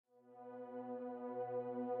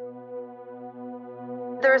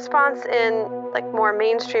The response in like more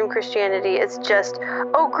mainstream Christianity is just,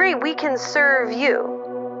 oh great, we can serve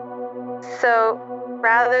you. So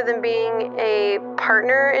rather than being a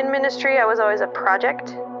partner in ministry, I was always a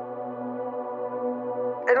project.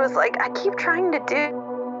 It was like, I keep trying to do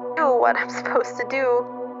what I'm supposed to do,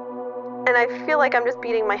 and I feel like I'm just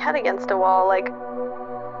beating my head against a wall. Like,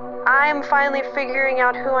 I'm finally figuring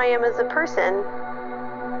out who I am as a person.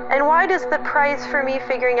 And why does the price for me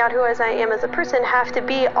figuring out who I am as a person have to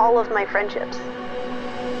be all of my friendships?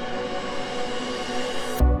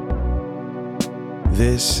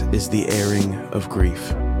 This is the airing of grief.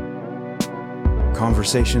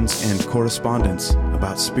 Conversations and correspondence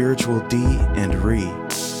about spiritual de- and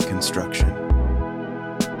reconstruction.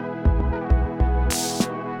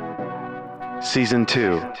 Season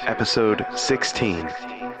 2, Episode 16,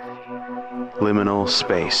 Liminal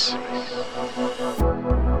Space.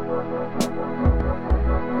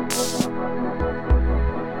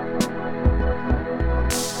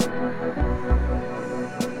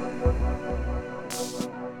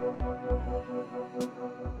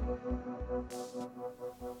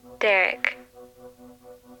 Derek,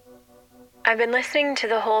 I've been listening to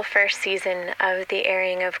the whole first season of The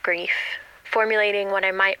Airing of Grief, formulating what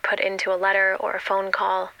I might put into a letter or a phone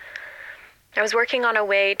call. I was working on a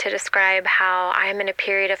way to describe how I am in a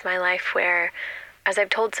period of my life where, as I've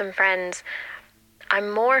told some friends,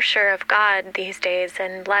 I'm more sure of God these days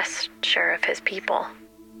and less sure of his people.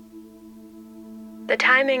 The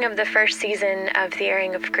timing of the first season of The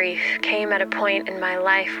Airing of Grief came at a point in my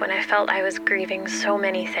life when I felt I was grieving so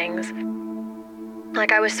many things.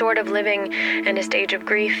 Like I was sort of living in a stage of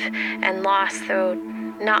grief and loss, though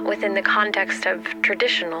not within the context of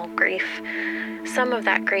traditional grief. Some of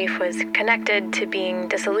that grief was connected to being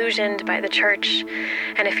disillusioned by the church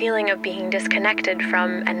and a feeling of being disconnected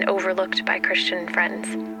from and overlooked by Christian friends.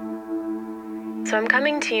 So I'm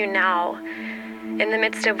coming to you now in the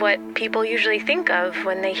midst of what people usually think of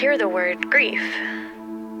when they hear the word grief.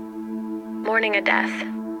 Mourning a death.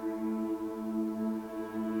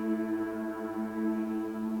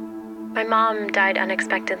 My mom died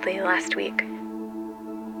unexpectedly last week.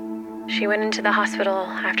 She went into the hospital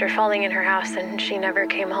after falling in her house and she never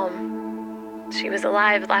came home. She was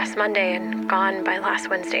alive last Monday and gone by last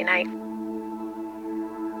Wednesday night.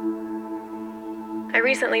 I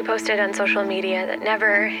recently posted on social media that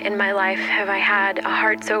never in my life have I had a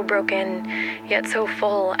heart so broken, yet so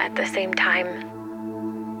full at the same time.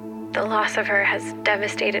 The loss of her has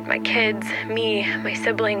devastated my kids, me, my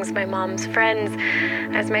siblings, my mom's friends.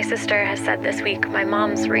 As my sister has said this week, my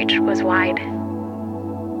mom's reach was wide.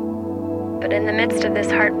 But in the midst of this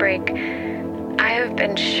heartbreak, I have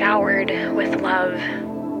been showered with love.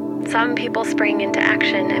 Some people sprang into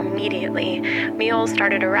action immediately. Meals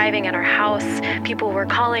started arriving at our house. People were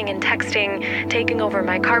calling and texting, taking over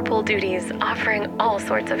my carpool duties, offering all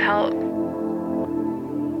sorts of help.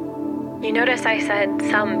 You notice I said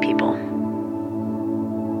some people.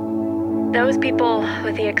 Those people,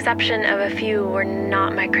 with the exception of a few, were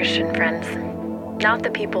not my Christian friends, not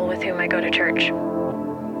the people with whom I go to church.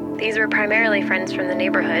 These were primarily friends from the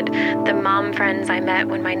neighborhood, the mom friends I met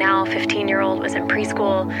when my now 15-year-old was in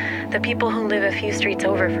preschool, the people who live a few streets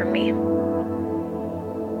over from me.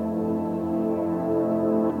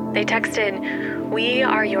 They texted, "We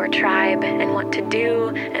are your tribe and want to do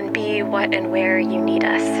and be what and where you need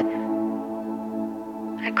us."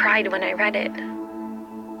 I cried when I read it.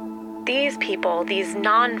 These people, these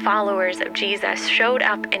non-followers of Jesus, showed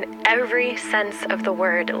up in every sense of the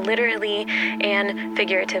word, literally and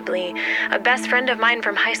figuratively. A best friend of mine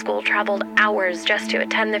from high school traveled hours just to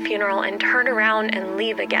attend the funeral and turn around and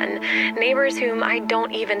leave again. Neighbors whom I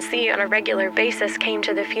don't even see on a regular basis came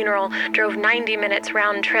to the funeral, drove 90 minutes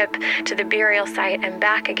round trip to the burial site and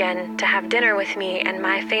back again to have dinner with me and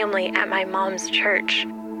my family at my mom's church.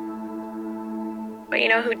 But you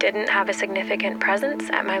know who didn't have a significant presence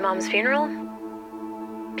at my mom's funeral?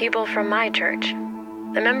 People from my church,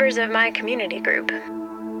 the members of my community group.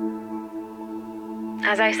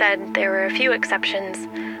 As I said, there were a few exceptions.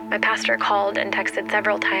 My pastor called and texted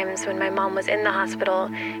several times when my mom was in the hospital.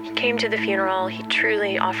 He came to the funeral. He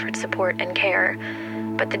truly offered support and care.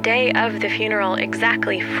 But the day of the funeral,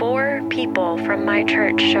 exactly 4 people from my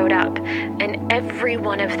church showed up, and every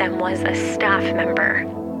one of them was a staff member.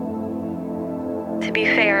 To be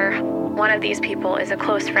fair, one of these people is a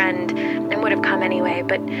close friend and would have come anyway,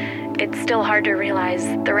 but it's still hard to realize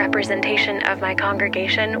the representation of my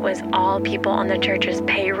congregation was all people on the church's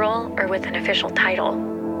payroll or with an official title.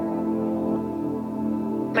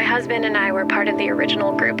 My husband and I were part of the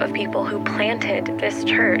original group of people who planted this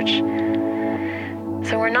church.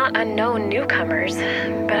 So we're not unknown newcomers,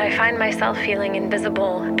 but I find myself feeling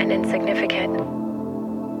invisible and insignificant.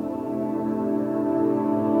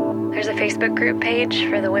 There's a Facebook group page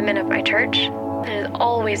for the women of my church, and it is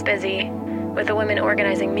always busy, with the women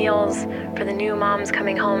organizing meals for the new moms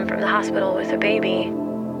coming home from the hospital with a baby.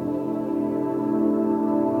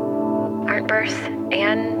 Aren't birth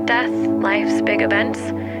and death life's big events?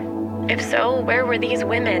 If so, where were these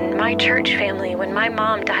women, my church family, when my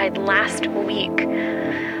mom died last week?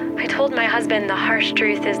 I told my husband the harsh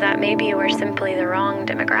truth is that maybe we're simply the wrong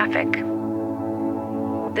demographic.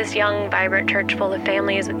 This young, vibrant church full of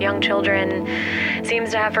families with young children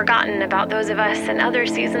seems to have forgotten about those of us in other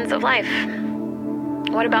seasons of life.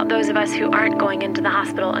 What about those of us who aren't going into the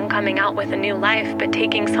hospital and coming out with a new life, but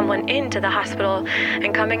taking someone into the hospital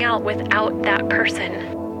and coming out without that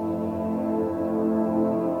person?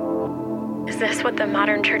 Is this what the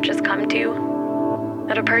modern church has come to?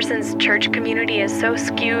 That a person's church community is so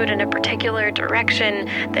skewed in a particular direction,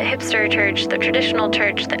 the hipster church, the traditional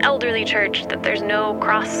church, the elderly church, that there's no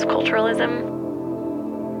cross-culturalism?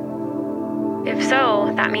 If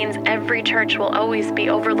so, that means every church will always be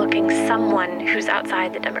overlooking someone who's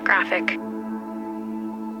outside the demographic.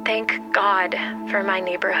 Thank God for my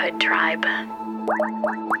neighborhood tribe.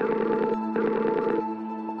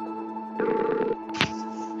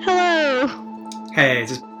 Hello. Hey,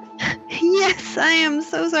 Yes, I am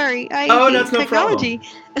so sorry. I hate that's no technology.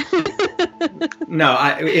 No,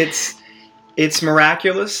 it's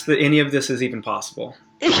miraculous that any of this is even possible.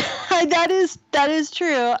 That is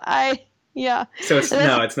true. Yeah. So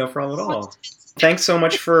it's no problem at all. Thanks so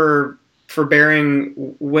much for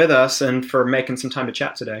bearing with us and for making some time to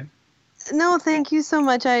chat today. No, thank you so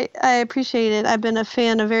much. I appreciate it. I've been a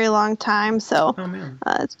fan a very long time, so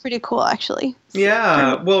it's pretty cool, actually.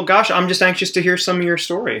 Yeah. Well, gosh, I'm just anxious to hear some of your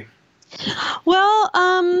story. Well,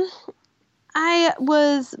 I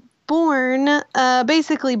was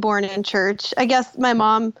basically born in church. I guess my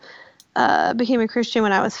mom became a Christian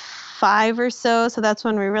when I was 5 or so that's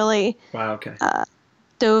when we really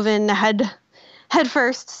dove in head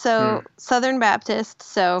first. So Southern Baptist,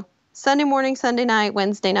 so Sunday morning, Sunday night,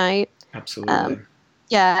 Wednesday night. Absolutely.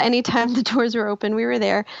 Anytime the doors were open, we were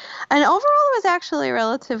there. And overall, it was actually a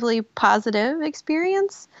relatively positive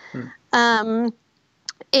experience.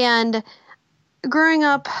 And growing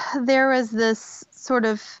up, there was this sort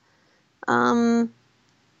of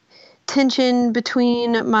tension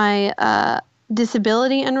between my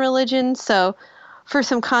disability and religion. So for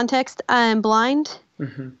some context, I'm blind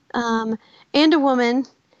and a woman.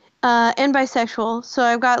 And bisexual, so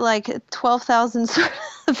I've got like 12,000 sort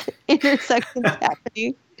of intersections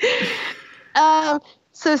happening.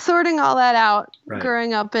 So sorting all that out,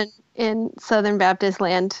 growing up in Southern Baptist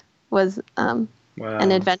land was an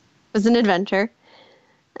adventure.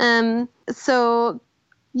 So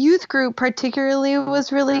youth group particularly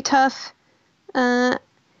was really tough.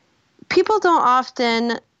 People don't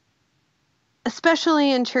often,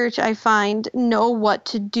 especially in church, I find, know what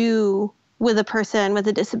to do with a person with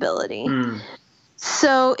a disability.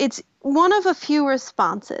 So it's one of a few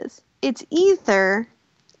responses. It's either,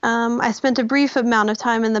 I spent a brief amount of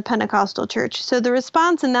time in the Pentecostal church, so the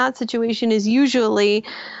response in that situation is usually,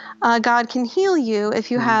 God can heal you if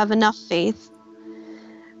you have enough faith,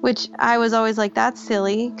 which I was always like, that's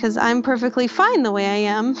silly, because I'm perfectly fine the way I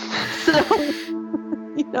am.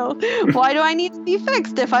 So, why do I need to be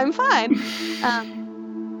fixed if I'm fine?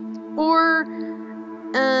 Or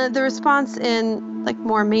the response in like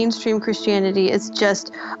more mainstream Christianity is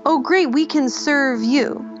just, oh great, we can serve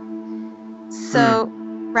you. So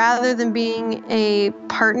rather than being a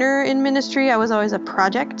partner in ministry, I was always a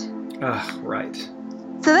project. Right.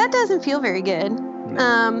 So that doesn't feel very good.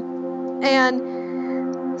 No.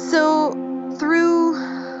 And so through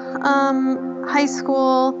high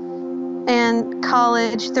school and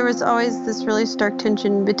college, there was always this really stark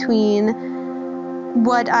tension between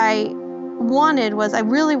what I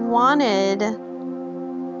really wanted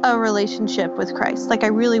a relationship with Christ. Like I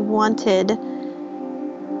really wanted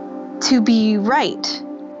to be right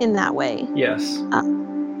in that way. Yes.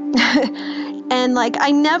 And like I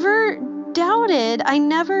never doubted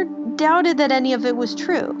that any of it was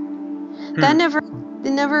true. That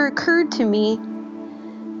never occurred to me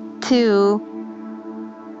to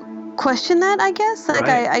question that, I guess. Like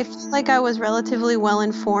I feel like I was relatively well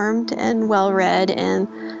informed and well read, and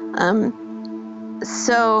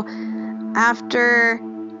so after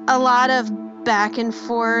a lot of back and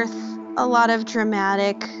forth, a lot of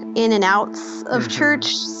dramatic in and outs of church,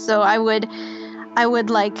 so I would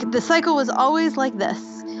like, the cycle was always like this.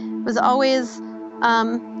 It was always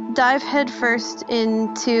dive headfirst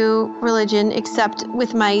into religion, except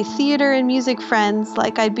with my theater and music friends,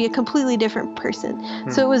 like I'd be a completely different person.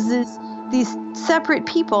 So it was these separate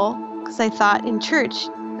people, because I thought in church,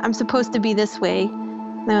 I'm supposed to be this way.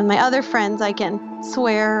 And then with my other friends, I can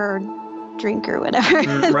swear or drink or whatever.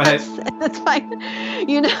 Right. That's fine.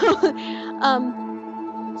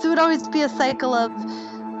 So it would always be a cycle of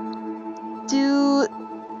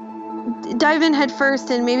dive in head first,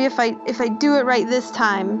 and maybe if I do it right this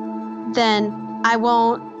time, then I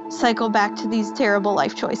won't cycle back to these terrible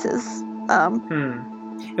life choices.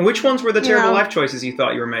 And which ones were the terrible life choices you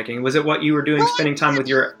thought you were making? Was it what you were doing, spending time with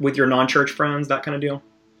your non-church friends, that kind of deal?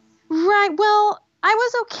 Right. Well, I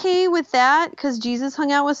was okay with that because Jesus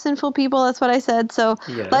hung out with sinful people. That's what I said. So,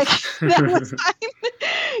 yes. that was fine.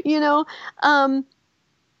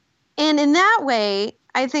 And in that way,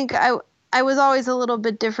 I think I was always a little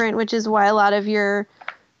bit different, which is why a lot of your,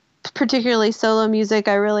 particularly solo music,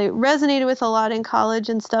 I really resonated with a lot in college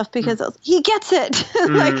and stuff, because he gets it.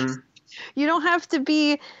 Like, you don't have to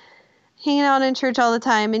be hanging out in church all the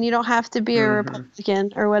time, and you don't have to be a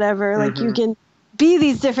Republican or whatever. Like, you can be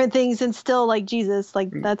these different things and still like Jesus. Like,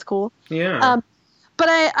 that's cool. Yeah. But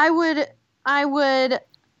I would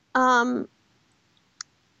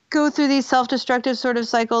go through these self-destructive sort of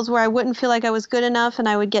cycles where I wouldn't feel like I was good enough, and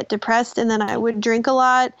I would get depressed, and then I would drink a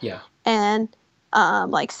lot. Yeah. And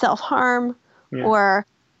like self-harm or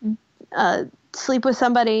sleep with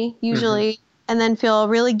somebody usually, and then feel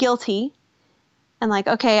really guilty and like,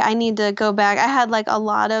 okay, I need to go back. I had like a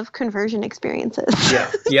lot of conversion experiences.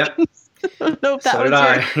 Yeah. Yep. I don't know if that so was did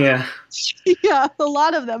I. Yeah. Yeah, a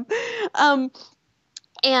lot of them.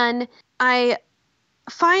 And I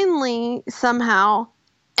finally somehow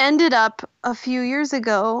ended up a few years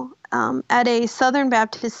ago at a Southern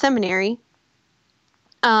Baptist seminary,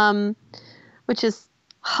 which is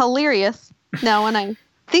hilarious now when I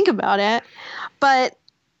think about it. But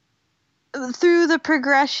through the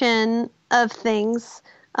progression of things,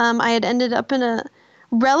 I had ended up in a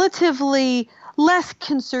relatively less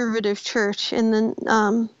conservative church and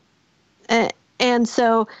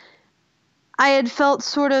so I had felt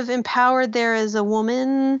sort of empowered there as a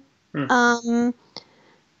woman. I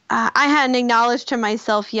hadn't acknowledged to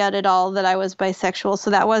myself yet at all that I was bisexual, so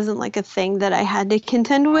that wasn't like a thing that I had to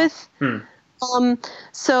contend with.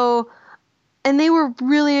 And they were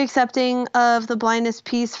really accepting of the blindness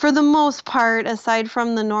piece for the most part, aside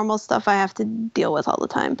from the normal stuff I have to deal with all the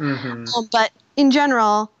time. But in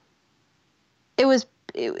general, it was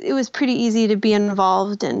pretty easy to be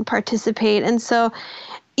involved and participate. And so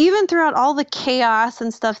even throughout all the chaos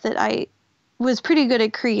and stuff that I was pretty good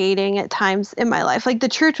at creating at times in my life, like the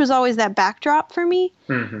church was always that backdrop for me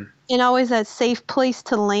and always that safe place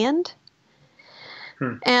to land.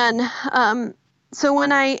 And so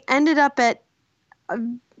when I ended up at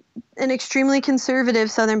an extremely conservative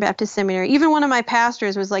Southern Baptist seminary, even one of my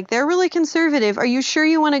pastors was like, they're really conservative. Are you sure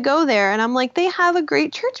you want to go there? And I'm like, they have a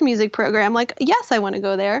great church music program. Like, yes, I want to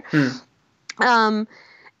go there.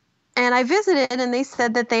 And I visited, and they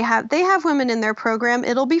said that they have women in their program.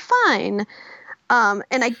 It'll be fine. And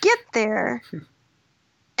I get there,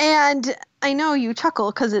 and I know you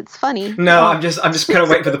chuckle because it's funny. No, I'm just kind of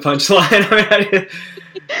waiting for the punchline.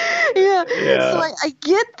 Yeah. So I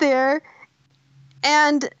get there,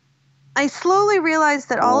 and I slowly realized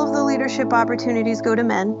that all of the leadership opportunities go to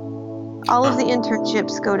men. All of the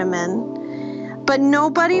internships go to men. But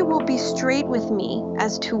nobody will be straight with me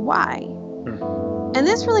as to why. And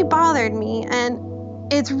this really bothered me, and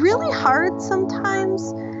it's really hard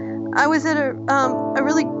sometimes. I was at a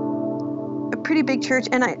pretty big church,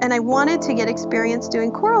 and I wanted to get experience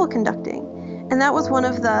doing choral conducting. And that was one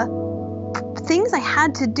of the things I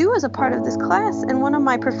had to do as a part of this class. And one of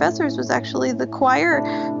my professors was actually the choir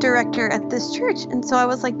director at this church. And so I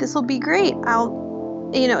was like, this will be great.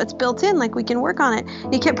 It's built in, like we can work on it.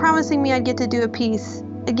 And he kept promising me I'd get to do a piece.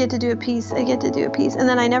 I'd get to do a piece. I'd get to do a piece. And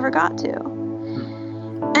then I never got to.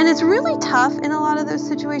 And it's really tough in a lot of those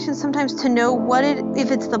situations sometimes to know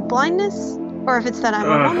if it's the blindness or if it's that I'm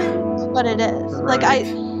a woman, what it is. Right.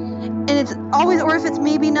 And it's always, or if it's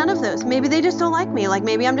maybe none of those. Maybe they just don't like me. Like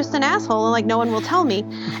maybe I'm just an asshole and like no one will tell me,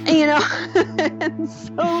 and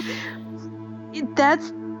so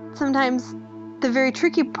that's sometimes the very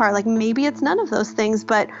tricky part. Like maybe it's none of those things,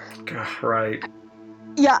 but right.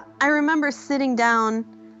 Yeah, I remember sitting down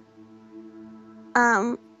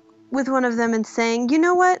with one of them and saying, you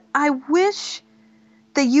know what? I wish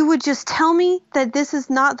that you would just tell me that this is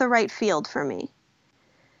not the right field for me.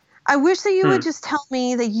 I wish that you would just tell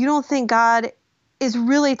me that you don't think God is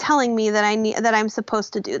really telling me that I'm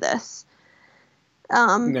supposed to do this.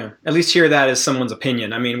 At least hear that as someone's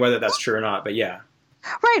opinion. I mean, whether that's true or not, but yeah.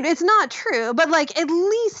 Right, it's not true, but like at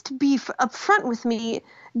least be upfront with me.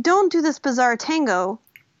 Don't do this bizarre tango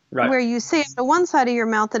Right. where you say on one side of your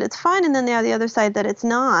mouth that it's fine and then on the other side that it's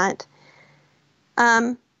not.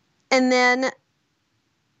 And then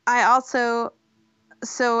I also,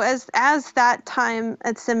 so as that time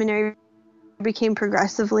at seminary became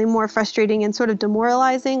progressively more frustrating and sort of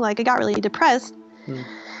demoralizing, like I got really depressed. It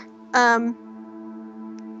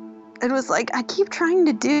was like I keep trying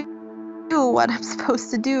to do what I'm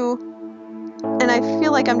supposed to do, and I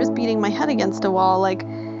feel like I'm just beating my head against a wall. Like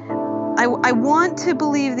I want to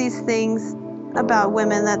believe these things about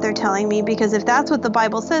women that they're telling me, because if that's what the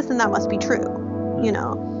Bible says, then that must be true, you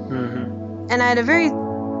know. And I had a very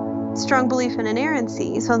strong belief in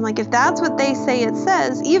inerrancy, so I'm like, if that's what they say it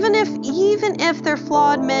says, even if they're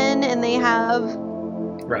flawed men and they have,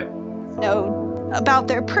 right, you know, about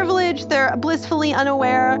their privilege, they're blissfully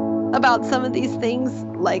unaware about some of these things,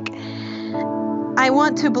 like I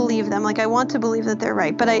want to believe them. Like I want to believe that they're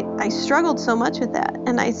right, but I struggled so much with that,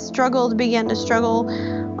 and I began to struggle.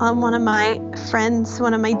 One of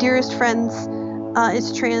my dearest friends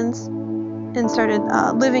is trans and started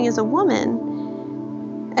living as a woman.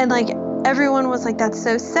 And like everyone was like, that's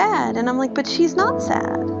so sad. And I'm like, but she's not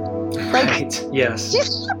sad. Like, right. Yes.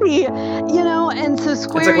 She's happy, you know? And so it's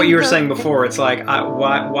like what you were saying before. It's like,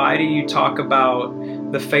 why do you talk about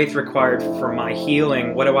the faith required for my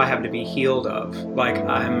healing? What do I have to be healed of? Like,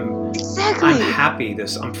 I'm happy.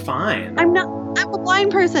 I'm fine. I'm a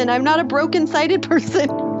blind person. I'm not a broken sighted person.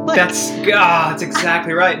 Like, that's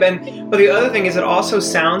exactly right. But the other thing is, it also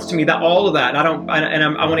sounds to me that all of that, I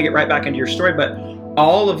want to get right back into your story, but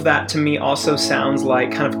all of that to me also sounds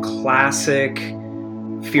like kind of classic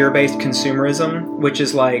fear-based consumerism, which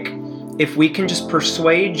is like, if we can just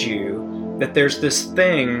persuade you that there's this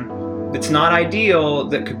thing that's not ideal,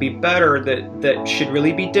 that could be better, that should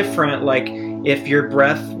really be different, like if your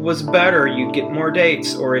breath was better, you'd get more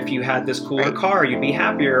dates, or if you had this cooler car, you'd be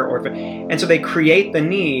happier, and so they create the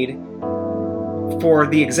need for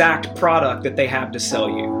the exact product that they have to sell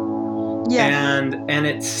you. Yes. And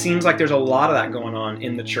it seems like there's a lot of that going on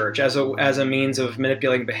in the church as a means of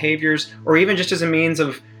manipulating behaviors, or even just as a means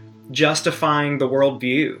of justifying the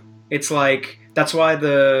worldview. It's like, that's why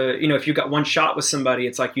if you got one shot with somebody,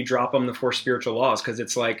 it's like you drop them the 4 spiritual laws, because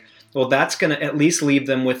it's like, well, that's going to at least leave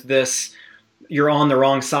them with this, you're on the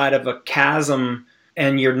wrong side of a chasm,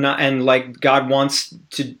 and you're not, and like God wants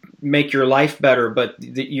to make your life better, but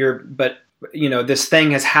this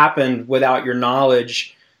thing has happened without your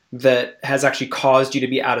knowledge, that has actually caused you to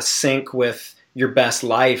be out of sync with your best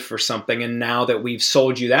life or something. And now that we've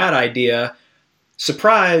sold you that idea,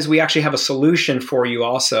 surprise, we actually have a solution for you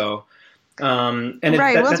also.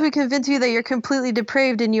 Once we convince you that you're completely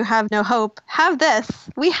depraved and you have no hope, have this.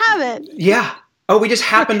 We have it. Yeah. Oh, we just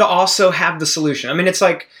happen to also have the solution. I mean, it's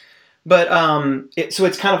like, but so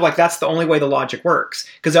it's kind of like, that's the only way the logic works.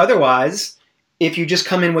 Because otherwise, if you just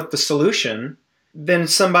come in with the solution, then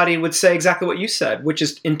somebody would say exactly what you said, which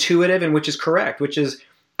is intuitive and which is correct, which is,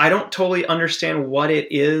 I don't totally understand what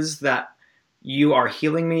it is that you are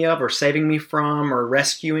healing me of, or saving me from, or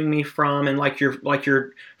rescuing me from. And like your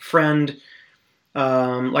friend,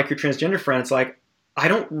 like your transgender friend, it's like, I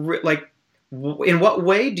don't in what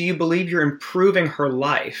way do you believe you're improving her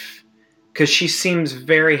life? Because she seems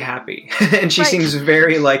very happy, and she seems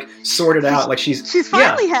very like sorted out. Like she's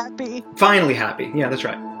finally happy. Finally happy. Yeah, that's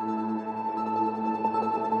right.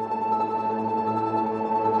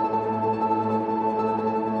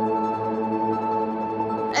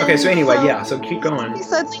 Okay, so anyway, so keep going. We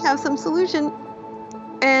suddenly have some solution.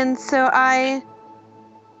 And so I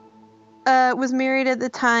was married at the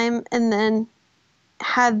time, and then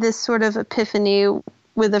had this sort of epiphany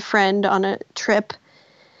with a friend on a trip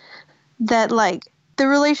that, like, the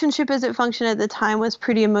relationship as it functioned at the time was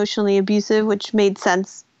pretty emotionally abusive, which made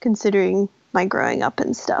sense considering my growing up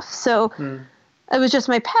and stuff. So it was just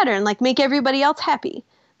my pattern, like, make everybody else happy.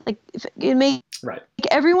 Like, make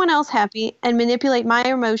everyone else happy and manipulate my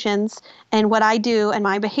emotions and what I do and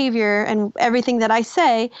my behavior and everything that I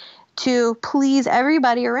say to please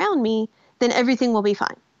everybody around me, then everything will be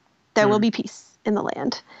fine. There will be peace in the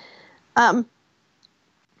land.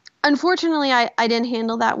 Unfortunately, I didn't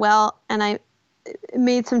handle that well, and I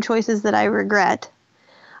made some choices that I regret.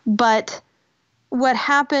 But what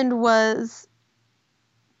happened was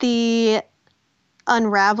the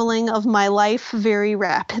unraveling of my life very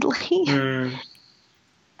rapidly.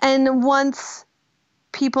 And once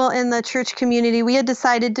people in the church community, we had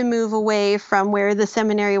decided to move away from where the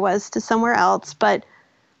seminary was to somewhere else, but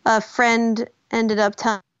a friend ended up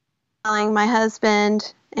telling my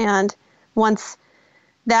husband, and once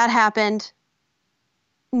that happened,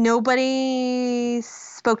 nobody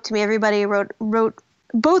spoke to me. Everybody wrote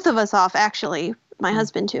both of us off, actually, my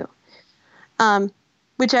husband too.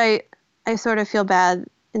 Which I sort of feel bad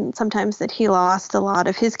and sometimes that he lost a lot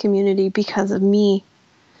of his community because of me.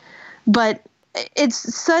 But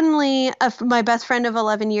it's suddenly my best friend of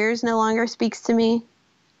 11 years no longer speaks to me.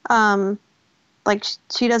 Like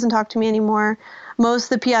she doesn't talk to me anymore. Most of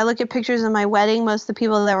the people, I look at pictures of my wedding, most of the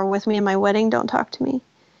people that were with me in my wedding don't talk to me.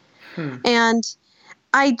 And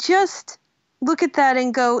I just look at that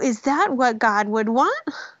and go, is that what God would want?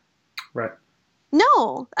 Right.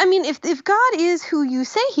 No. I mean, if God is who you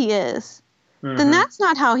say he is, then that's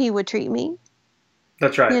not how he would treat me.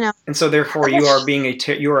 That's right. You know? And so therefore you are being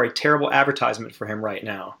you are a terrible advertisement for him right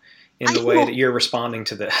now in the way that you're responding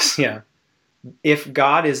to this. Yeah. If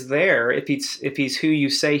God is there, if he's who you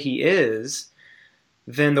say he is,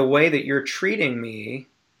 then the way that you're treating me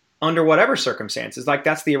under whatever circumstances, like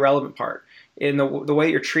that's the irrelevant part. In the way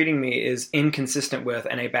that you're treating me is inconsistent with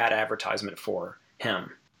and a bad advertisement for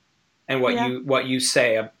him and what you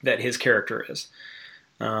say that his character is.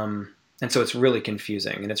 And so it's really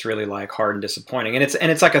confusing and it's really like hard and disappointing. And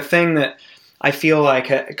it's like a thing that I feel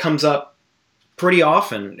like it comes up pretty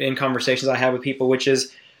often in conversations I have with people, which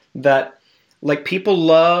is that like people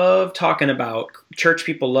love talking about, church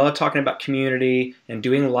people love talking about community and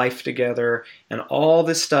doing life together and all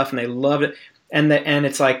this stuff, and they love it. And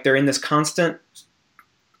it's like they're in this constant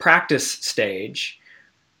practice stage.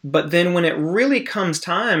 But then when it really comes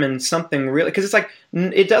time and something really, because it's like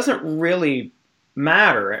it doesn't really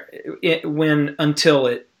matter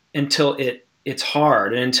until it's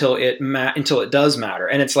hard and until it does matter.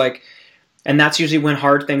 And it's like, and that's usually when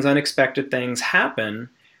hard things, unexpected things happen.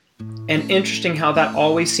 And interesting how that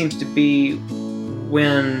always seems to be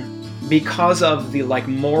because of the like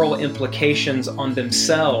moral implications on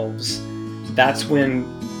themselves, that's when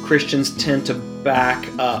Christians tend to back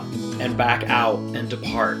up and back out and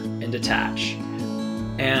depart and detach.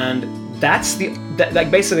 And that's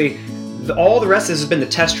basically all the rest of this has been the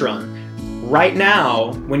test run. Right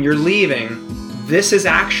now, when you're leaving, this is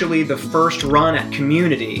actually the first run at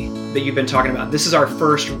community that you've been talking about. This is our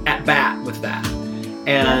first at bat with that.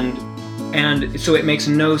 And so it makes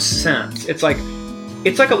no sense. It's like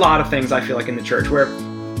a lot of things I feel like in the church where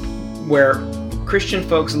Christian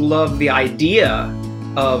folks love the idea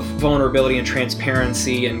of vulnerability and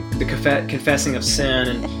transparency and the confessing of sin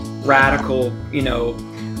and radical,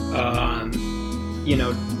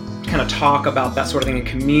 kind of talk about that sort of thing in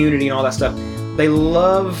community and all that stuff. They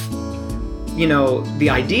love, the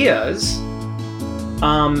ideas.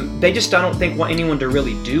 They just don't want anyone to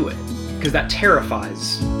really do it because that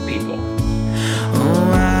terrifies people.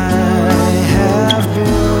 Oh, I have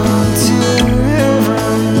been to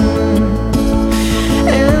heaven,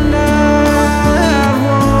 and I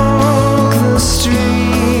walk the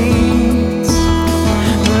streets,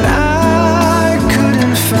 but I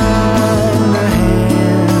couldn't find a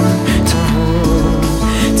hand to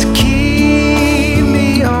hold to keep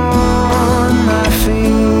me on my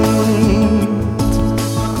feet.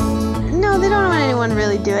 No, they don't want anyone to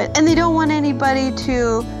really do it, and they don't want anybody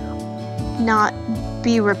to not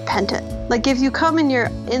be repentant. Like if you come and you're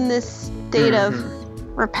in this state of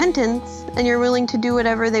repentance and you're willing to do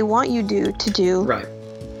whatever they want you to do Right.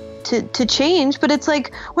 to change, but it's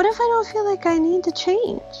like, what if I don't feel like I need to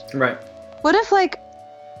change? Right. What if like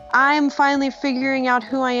I'm finally figuring out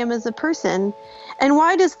who I am as a person, and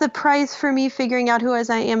why does the price for me figuring out who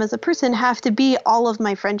I am as a person have to be all of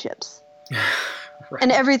my friendships Right.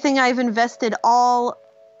 and everything I've invested all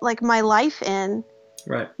like my life in?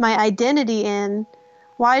 Right. My identity in?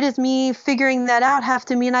 Why does me figuring that out have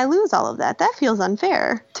to mean I lose all of that? That feels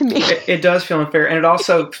unfair to me. It does feel unfair, and it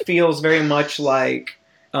also feels very much like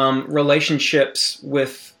relationships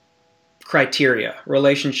with criteria,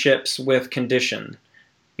 relationships with condition,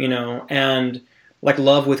 and like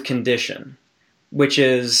love with condition, which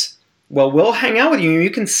is, well, we'll hang out with you.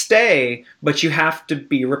 You can stay, but you have to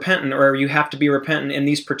be repentant, or you have to be repentant in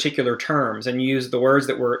these particular terms and use the words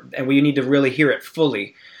and we need to really hear it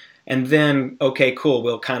fully. And then, okay, cool,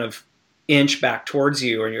 we'll kind of inch back towards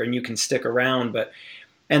you and you can stick around.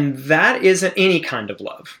 And that isn't any kind of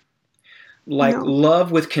love. Like No.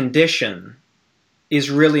 Love with condition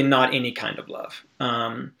is really not any kind of love.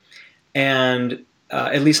 At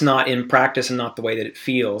least not in practice and not the way that it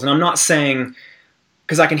feels. And I'm not saying,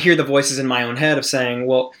 because I can hear the voices in my own head of saying,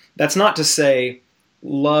 well, that's not to say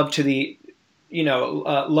love to the,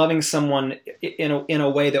 loving someone in a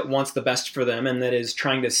way that wants the best for them and that is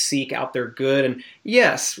trying to seek out their good. And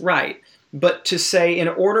yes, right. But to say, in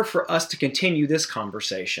order for us to continue this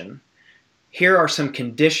conversation, here are some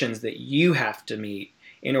conditions that you have to meet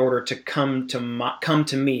in order to come to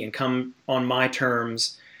me and come on my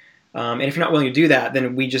terms. And if you're not willing to do that,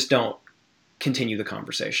 then we just don't continue the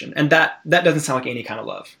conversation. And that doesn't sound like any kind of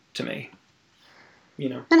love to me.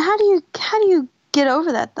 And how do you get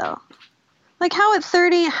over that though? Like how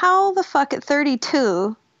the fuck at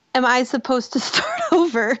 32 am I supposed to start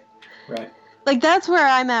over? Right. Like that's where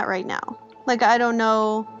I'm at right now. Like I don't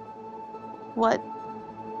know what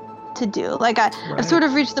to do. Like I've sort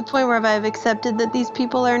of reached the point where I've accepted that these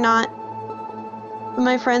people are not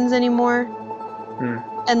my friends anymore.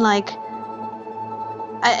 And like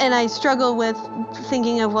I struggle with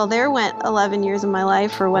thinking of, well, there went 11 years of my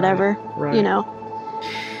life or whatever, right.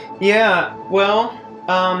 Yeah, well,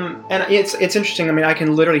 and it's interesting. I mean, I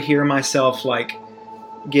can literally hear myself like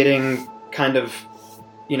getting kind of,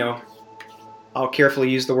 I'll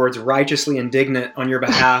carefully use the words righteously indignant on your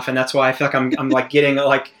behalf, and that's why I feel like I'm like getting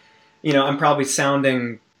like, I'm probably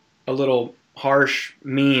sounding a little harsh,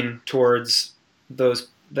 mean towards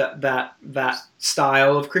that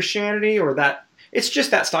style of Christianity, or that it's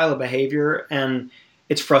just that style of behavior, and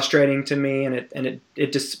it's frustrating to me, and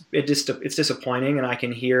it's disappointing, and I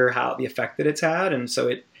can hear how the effect that it's had, and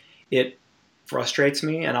so it frustrates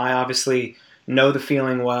me, and I obviously know the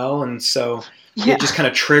feeling well, and so it just kind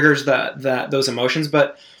of triggers those emotions.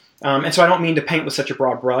 But and so I don't mean to paint with such a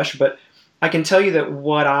broad brush, but I can tell you that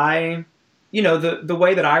what the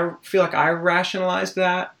way that I feel like I rationalized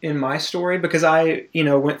that in my story, because I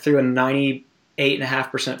went through a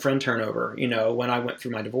 98.5% friend turnover, when I went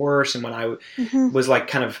through my divorce and when I was like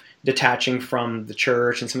kind of detaching from the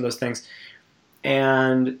church and some of those things.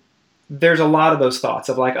 And there's a lot of those thoughts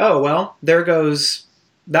of like, oh, well,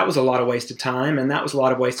 that was a lot of wasted time, and that was a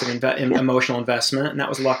lot of wasted emotional investment, and that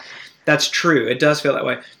was a lot. That's true. It does feel that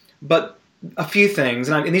way. But a few things,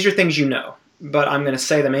 and these are things but I'm going to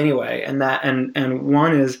say them anyway. And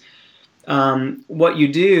one is what you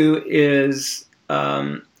do is,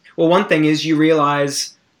 one thing is you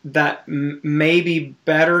realize that maybe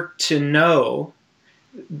better to know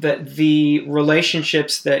that the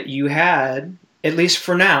relationships that you had, at least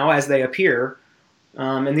for now, as they appear,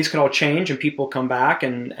 and these could all change, and people come back,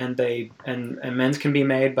 and amends can be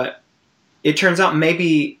made. But it turns out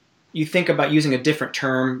maybe you think about using a different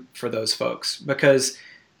term for those folks, because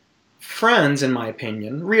friends, in my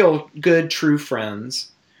opinion, real good, true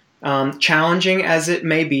friends, challenging as it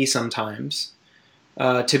may be sometimes,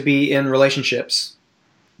 to be in relationships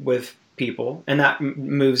with people, and that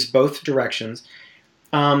moves both directions,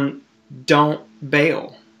 don't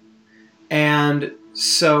bail. And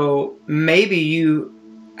so maybe you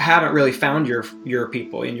haven't really found your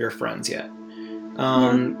people and your friends yet,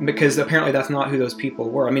 because apparently that's not who those people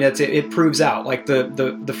were. I mean, it proves out, like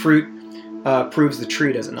the fruit proves the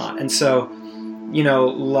tree, does it not? And so,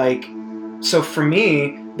 so for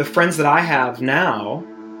me, the friends that I have now,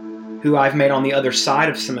 who I've made on the other side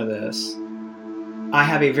of some of this, I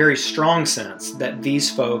have a very strong sense that these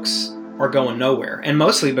folks are going nowhere, and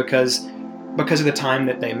mostly because of the time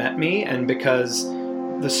that they met me, and because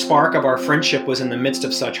the spark of our friendship was in the midst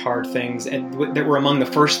of such hard things, and that were among the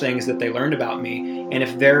first things that they learned about me. And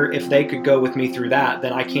if they could go with me through that,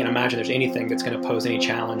 then I can't imagine there's anything that's going to pose any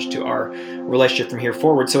challenge to our relationship from here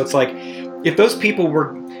forward. So it's like, if those people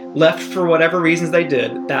were left for whatever reasons they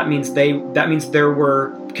did, that means there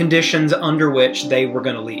were conditions under which they were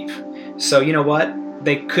going to leave. So you know what?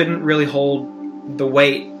 They couldn't really hold the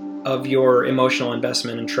weight of your emotional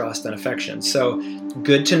investment and trust and affection. So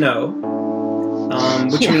good to know.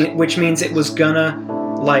 Which means it was gonna,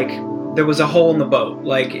 like, there was a hole in the boat,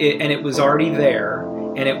 and it was already there,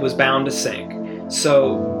 and it was bound to sink.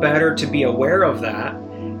 So better to be aware of that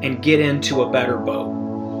and get into a better boat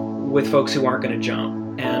with folks who aren't going to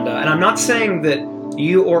jump. And I'm not saying that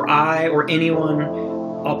you or I or anyone,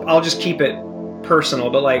 I'll just keep it personal,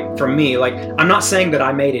 but like for me, like I'm not saying that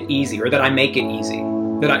I made it easy or that I make it easy.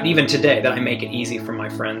 Even today, that I make it easy for my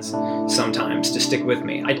friends sometimes to stick with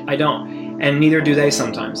me. I don't, and neither do they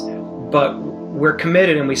sometimes. But we're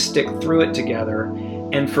committed and we stick through it together.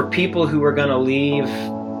 And for people who are going to leave,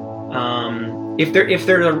 if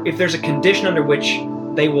there's a condition under which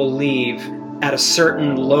they will leave at a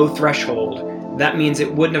certain low threshold, that means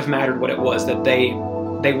it wouldn't have mattered what it was, that they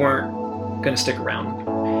weren't going to stick around.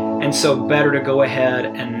 And so better to go ahead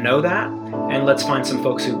and know that, and let's find some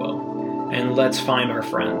folks who will. And let's find our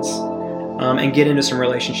friends, and get into some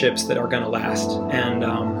relationships that are going to last, and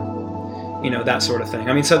that sort of thing.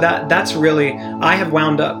 I mean, so that's really, I have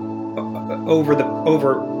wound up over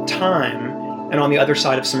time, and on the other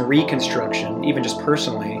side of some reconstruction, even just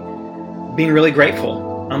personally, being really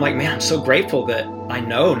grateful. I'm like, man, I'm so grateful that I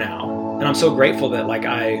know now, and I'm so grateful that like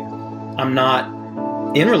I'm not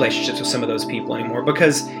in relationships with some of those people anymore,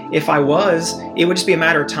 because if I was, it would just be a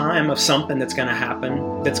matter of time of something that's going to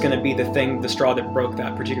happen, that's going to be the straw that broke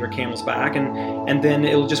that particular camel's back, and then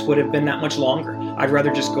it just would have been that much longer. I'd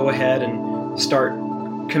rather just go ahead and start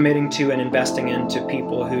committing to and investing into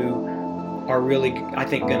people who are really, I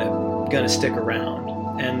think, gonna stick around.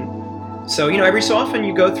 And so, every so often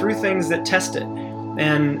you go through things that test it,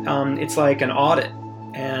 and it's like an audit,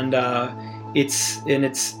 and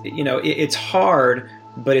it's hard,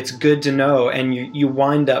 but it's good to know, and you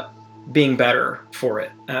wind up being better for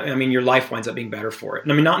it. Your life winds up being better for it.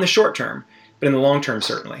 Not in the short term, but in the long term,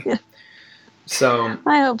 certainly. Yeah. So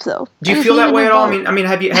I hope so. Do you feel that way at all?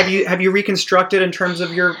 Have you reconstructed in terms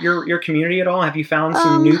of your community at all? Have you found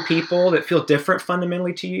some new people that feel different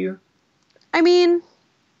fundamentally to you?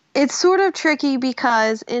 It's sort of tricky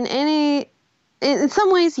because in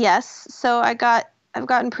some ways, yes. So I've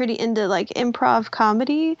gotten pretty into like improv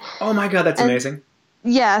comedy. Oh my God, that's amazing.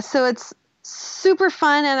 Yeah, so it's super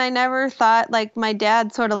fun, and I never thought, like, my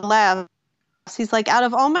dad sort of laughs. He's like, out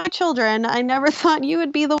of all my children, I never thought you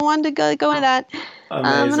would be the one to go into that.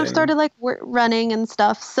 Amazing. And I've started like running and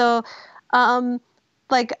stuff. So,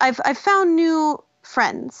 like I've found new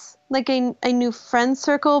friends, like a new friend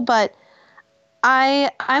circle, but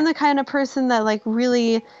I'm the kind of person that like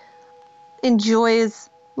really enjoys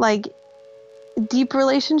like deep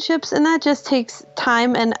relationships, and that just takes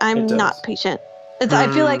time, and I'm not patient. I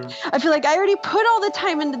feel like I already put all the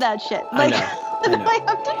time into that shit. Like I have to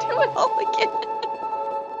do it all again.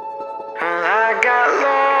 I got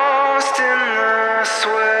lost in the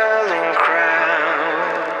swelling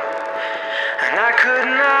crowd, and I could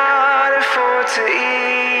not afford to eat.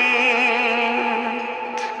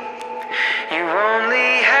 You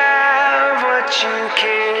only have what you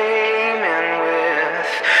came in with,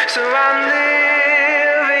 so I'm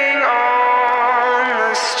living on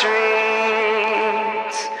the streets.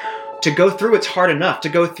 To go through it's hard enough. To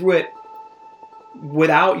go through it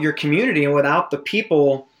without your community and without the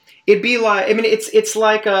people, it'd be like, it's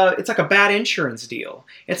like a bad insurance deal.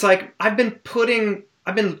 It's like I've been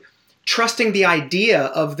trusting the idea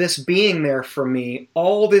of this being there for me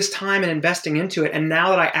all this time and investing into it, and now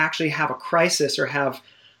that I actually have a crisis or have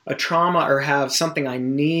a trauma or have something I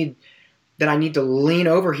need to lean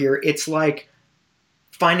over here, it's like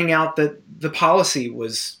finding out that the policy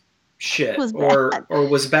was shit or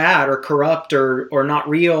was bad or corrupt or not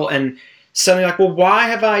real, and suddenly like, well, why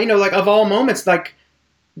have I, like of all moments, like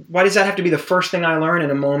why does that have to be the first thing I learn in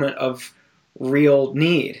a moment of real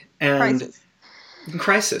need and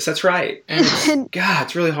crisis? That's right. And God,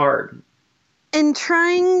 it's really hard. And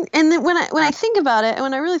trying, and then when I think about it, and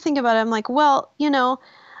when I really think about it, I'm like, well,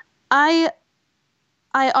 I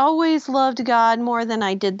always loved God more than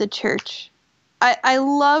I did the church. I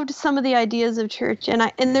loved some of the ideas of church, and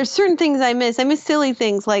there's certain things I miss. I miss silly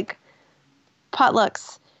things like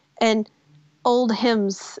potlucks and old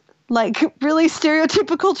hymns, like really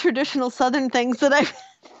stereotypical traditional Southern things that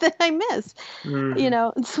I miss.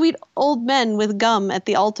 Mm. And sweet old men with gum at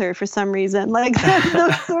the altar for some reason, like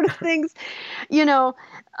those sort of things, but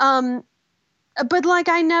like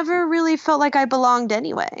I never really felt like I belonged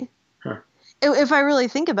anyway. Huh. If I really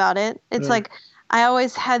think about it, it's like I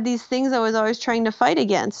always had these things I was always trying to fight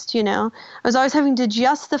against, I was always having to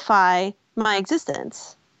justify my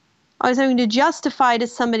existence. I was having to justify to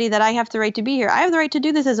somebody that I have the right to be here. I have the right to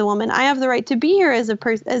do this as a woman. I have the right to be here as a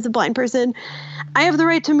blind person. I have the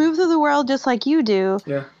right to move through the world just like you do.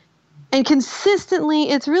 Yeah. And consistently,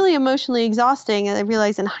 it's really emotionally exhausting, and I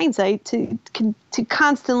realize in hindsight, to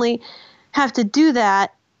constantly have to do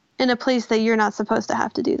that in a place that you're not supposed to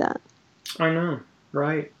have to do that. I know.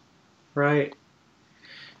 Right.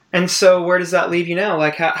 And so where does that leave you now?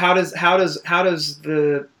 Like how does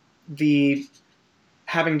the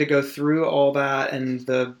having to go through all that and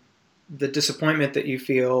the disappointment that you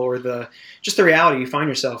feel, or just the reality you find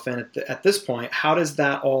yourself in at this point, how does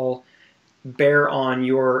that all bear on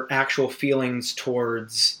your actual feelings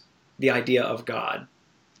towards the idea of God?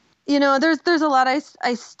 There's a lot I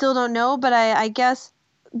still don't know, but I guess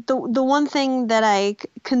the one thing that I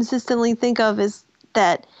consistently think of is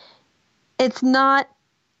that it's not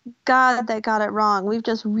God that got it wrong. We've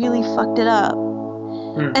just really fucked it up.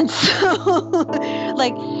 And so,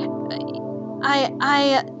 like,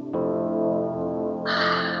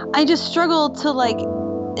 I just struggle to, like,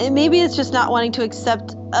 maybe it's just not wanting to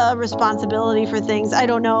accept responsibility for things. I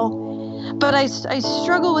don't know. But I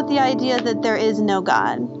struggle with the idea that there is no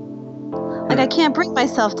God. Like, I can't bring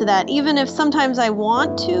myself to that. Even if sometimes I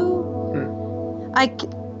want to,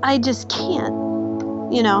 I just can't,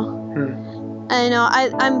 I know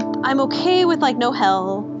I'm okay with, like, no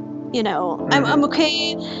hell. You know, I'm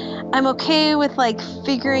okay. I'm okay with like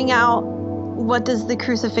figuring out what does the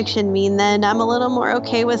crucifixion mean. Then I'm a little more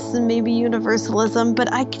okay with some maybe universalism,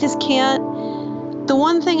 but I just can't. The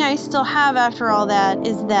one thing I still have after all that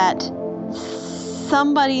is that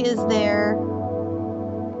somebody is there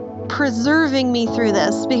preserving me through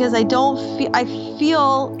this, because I don't feel. I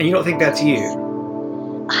feel. And you don't think that's you?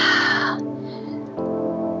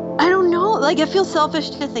 I don't know. Like, I feel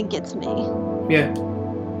selfish to think it's me. Yeah.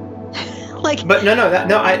 Like, but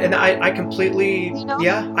I completely, you know?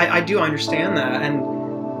 yeah, I do understand that. And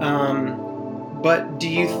but do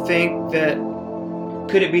you think that,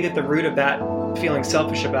 could it be that the root of that feeling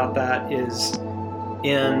selfish about that is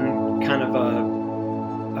in kind of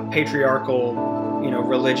a patriarchal,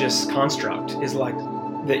 religious construct, is like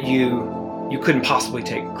that you couldn't possibly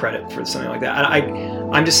take credit for something like that?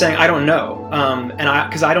 I'm just saying, I don't know,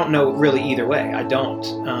 because I don't know really either way. I don't,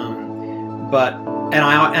 but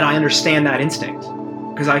I understand that instinct,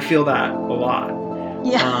 because I feel that a lot.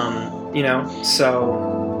 Yeah.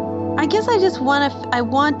 So I guess I just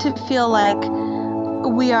want to feel like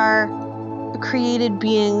we are created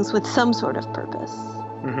beings with some sort of purpose.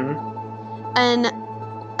 Mm-hmm. And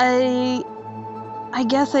I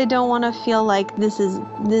guess I don't want to feel like this is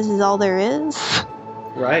all there is.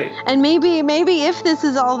 Right. And maybe if this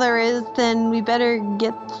is all there is, then we better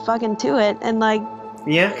get fucking to it and like,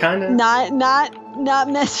 yeah, kind of not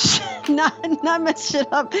mess shit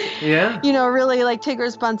up. Yeah. Really like take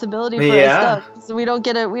responsibility for our stuff, so we don't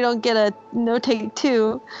get a no take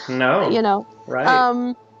two. No.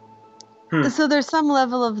 Right. So there's some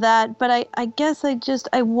level of that, but I guess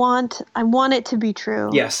I want it to be true.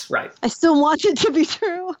 Yes, right. I still want it to be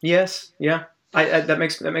true. Yes, yeah. That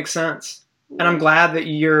makes sense. And I'm glad that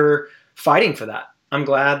you're fighting for that. I'm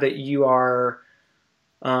glad that you are,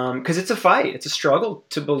 because it's a fight. It's a struggle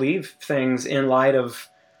to believe things in light of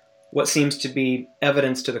what seems to be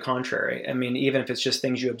evidence to the contrary. I mean, even if it's just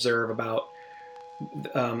things you observe about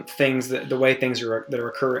things, the way things are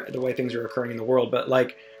occurring in the world. But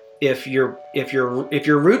like, if your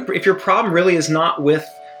problem really is not with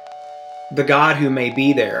the God who may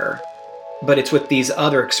be there, but it's with these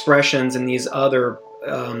other expressions and these other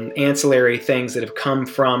ancillary things that have come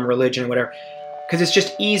from religion, whatever, because it's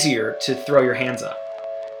just easier to throw your hands up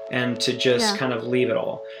and to just kind of leave it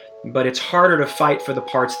all. But it's harder to fight for the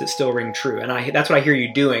parts that still ring true, and that's what I hear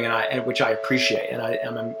you doing, and which I appreciate, and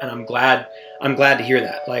I'm glad to hear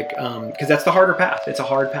that, like, because that's the harder path. It's a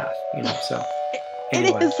hard path, So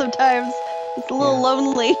anyway. It is sometimes. It's a little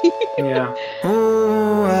lonely. Yeah.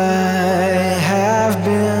 Oh, I have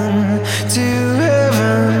been to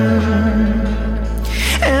heaven,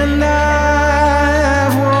 and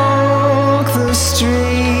I've walked the streets,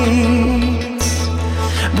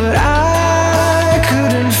 but I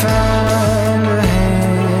couldn't find a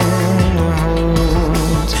hand to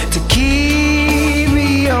hold to keep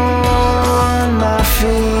me on my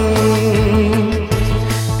feet.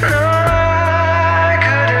 No, I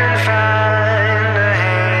couldn't find a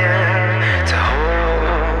hand to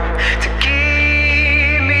hold to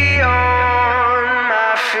keep me on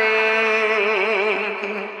my feet.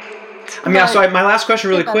 I mean, so my last question,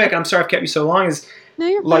 really quick. I'm sorry I've kept you so long. Is No,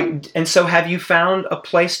 you're like, fine. and so have you found a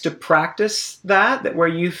place to practice that where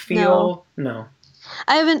you feel no?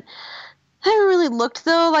 I haven't really looked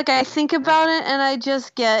though. Like, I think about it and I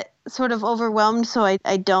just get sort of overwhelmed, so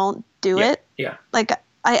I don't do it. Yeah. Like,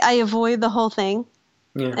 I avoid the whole thing.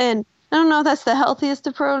 Yeah. And I don't know if that's the healthiest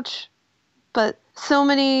approach, but so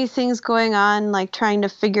many things going on, like trying to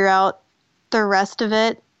figure out the rest of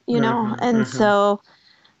it, and so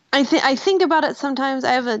I think about it sometimes.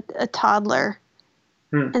 I have a toddler.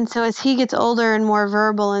 And so as he gets older and more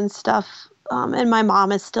verbal and stuff, and my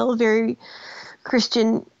mom is still very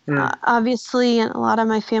Christian, obviously, and a lot of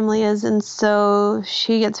my family is, and so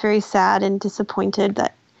she gets very sad and disappointed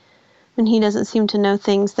that when he doesn't seem to know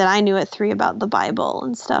things that I knew at 3 about the Bible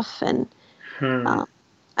and stuff. And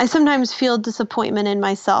I sometimes feel disappointment in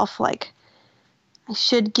myself, like I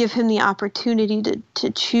should give him the opportunity to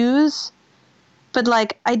choose, but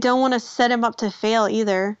like I don't want to set him up to fail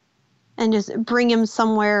either. And just bring him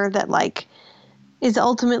somewhere that like is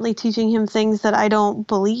ultimately teaching him things that I don't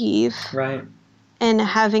believe. Right. And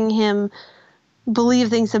having him believe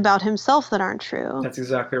things about himself that aren't true. That's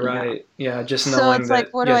exactly right. Yeah, just So knowing it's that.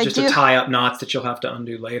 like, what do I just do? to tie up knots that you'll have to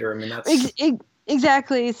undo later. I mean, that's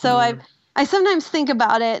exactly. So I sometimes think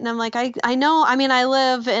about it, and I'm like, I know. I mean, I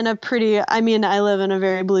live in a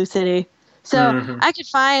very blue city, so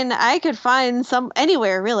I could find some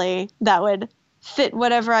anywhere really that would fit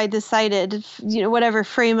whatever I decided, whatever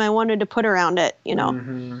frame I wanted to put around it, Yeah.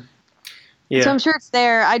 So I'm sure it's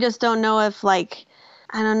there. I just don't know if like,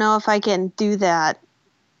 I don't know if I can do that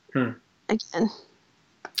again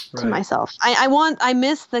to myself. I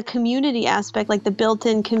miss the community aspect, like the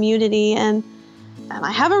built-in community, and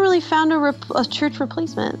I haven't really found a church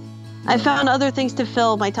replacement. I found other things to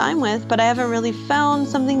fill my time with, but I haven't really found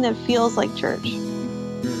something that feels like church.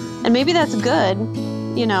 And maybe that's good,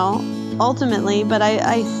 ultimately, but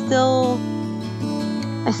I still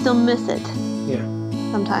miss it. Yeah.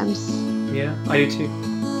 Sometimes. Yeah, I do too.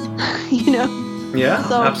 Yeah,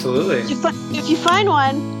 so absolutely. If you find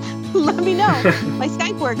one, let me know. My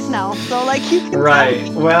Skype works now, so you can. Right.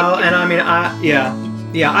 Well, and I mean,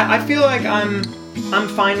 I feel like I'm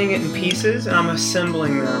finding it in pieces and I'm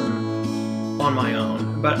assembling them on my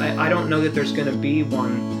own. But I don't know that there's going to be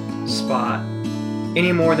one spot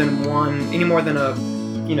any more than a,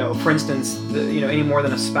 for instance, any more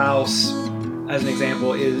than a spouse, as an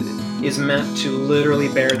example, is meant to literally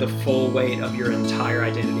bear the full weight of your entire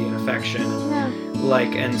identity and affection,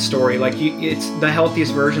 and story. It's the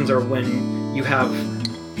healthiest versions are when you have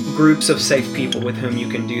groups of safe people with whom you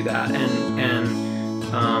can do that,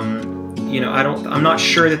 I'm not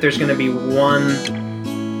sure that there's going to be one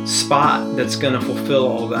spot that's going to fulfill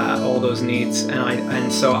all those needs,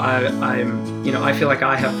 so I feel like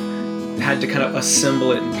I have had to kind of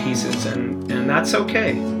assemble it in pieces, and that's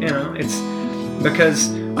okay. It's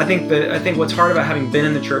because I think what's hard about having been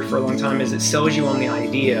in the church for a long time is it sells you on the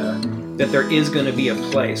idea that there is going to be a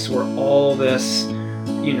place where all this,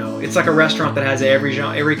 it's like a restaurant that has every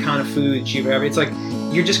kind of food you've ever. It's like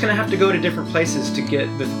you're just going to have to go to different places to get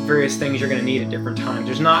the various things you're going to need at different times.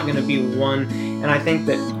 There's not going to be one, and I think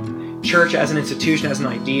that church as an institution, as an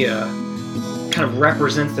idea, kind of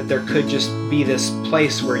represents that there could just be this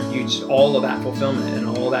place where all of that fulfillment and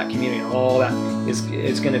all that community and all that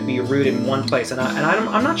is going to be rooted in one place, and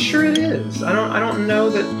I'm not sure it is. I don't know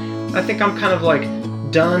that. I think I'm kind of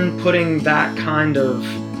done putting that kind of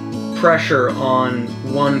pressure on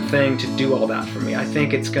one thing to do all that for me. I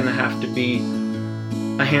think it's going to have to be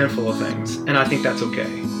a handful of things, and I think that's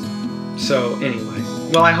okay. So anyway,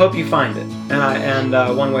 well, I hope you find it, and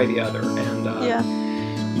one way or the other,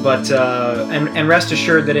 But and rest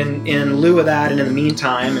assured that in lieu of that, and in the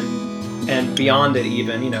meantime, and beyond it,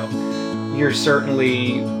 even you're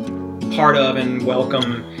certainly part of and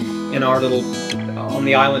welcome in our little on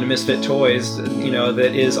the island of Misfit Toys.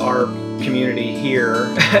 That is our community here.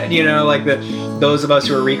 Those of us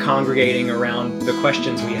who are recongregating around the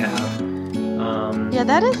questions we have. Yeah,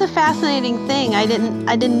 that is a fascinating thing. I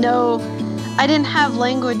didn't know. I didn't have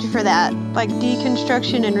language for that. Like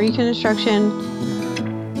deconstruction and reconstruction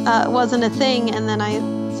wasn't a thing, and then I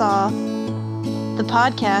saw the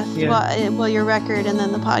podcast. Yeah. Well, your record, and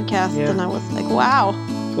then the podcast, and I was like, wow.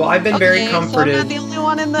 Well, I've been very comforted. So I'm not the only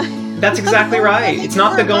one in the. That's exactly right. It's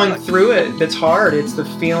not the going through it that's hard. It's the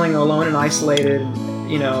feeling alone and isolated,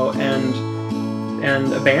 and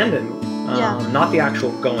abandoned. Not the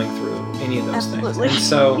actual going through any of those things. And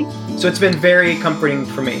so it's been very comforting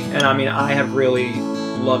for me. And I mean, I have really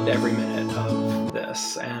loved every minute of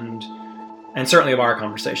this, and certainly of our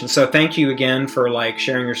conversation. So thank you again for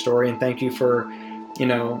sharing your story, and thank you for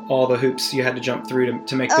all the hoops you had to jump through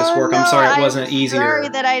to make this work. I'm sorry it wasn't easier. I'm sorry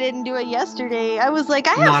that I didn't do it yesterday. I was like,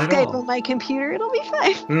 I have Skype on my computer. It'll be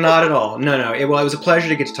fine. Not at all. No. It was a pleasure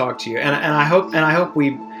to get to talk to you, and I hope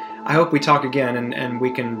we talk again, and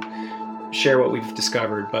we can share what we've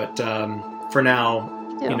discovered. But for now,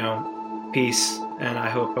 peace, and I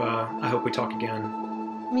hope we talk again.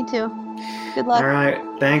 Me too. Good luck. All right.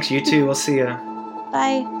 Thanks. You too. We'll see you.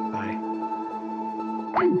 Bye. Bye.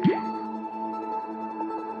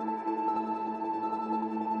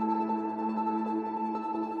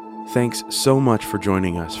 Thanks so much for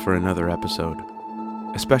joining us for another episode,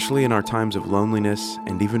 especially in our times of loneliness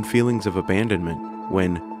and even feelings of abandonment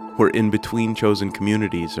when we're in between chosen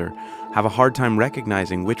communities or have a hard time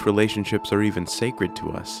recognizing which relationships are even sacred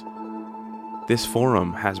to us. This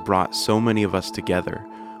forum has brought so many of us together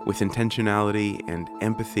with intentionality and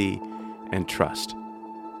empathy and trust.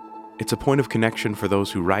 It's a point of connection for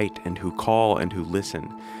those who write and who call and who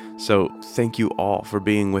listen, so thank you all for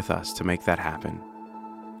being with us to make that happen.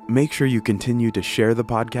 Make sure you continue to share the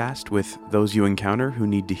podcast with those you encounter who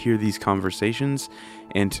need to hear these conversations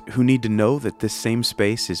and who need to know that this same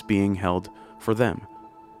space is being held for them.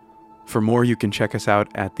 For more, you can check us out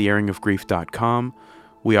at theairingofgrief.com.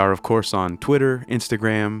 We are, of course, on Twitter,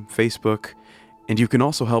 Instagram, Facebook, and you can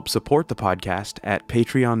also help support the podcast at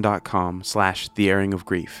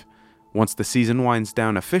patreon.com/theairingofgrief. Once the season winds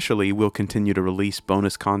down officially, we'll continue to release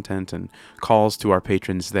bonus content and calls to our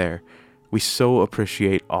patrons there. We so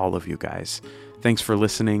appreciate all of you guys. Thanks for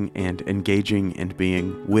listening and engaging and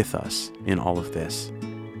being with us in all of this.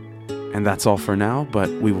 And that's all for now, but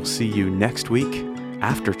we will see you next week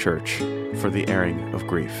after church for the airing of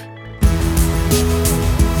grief.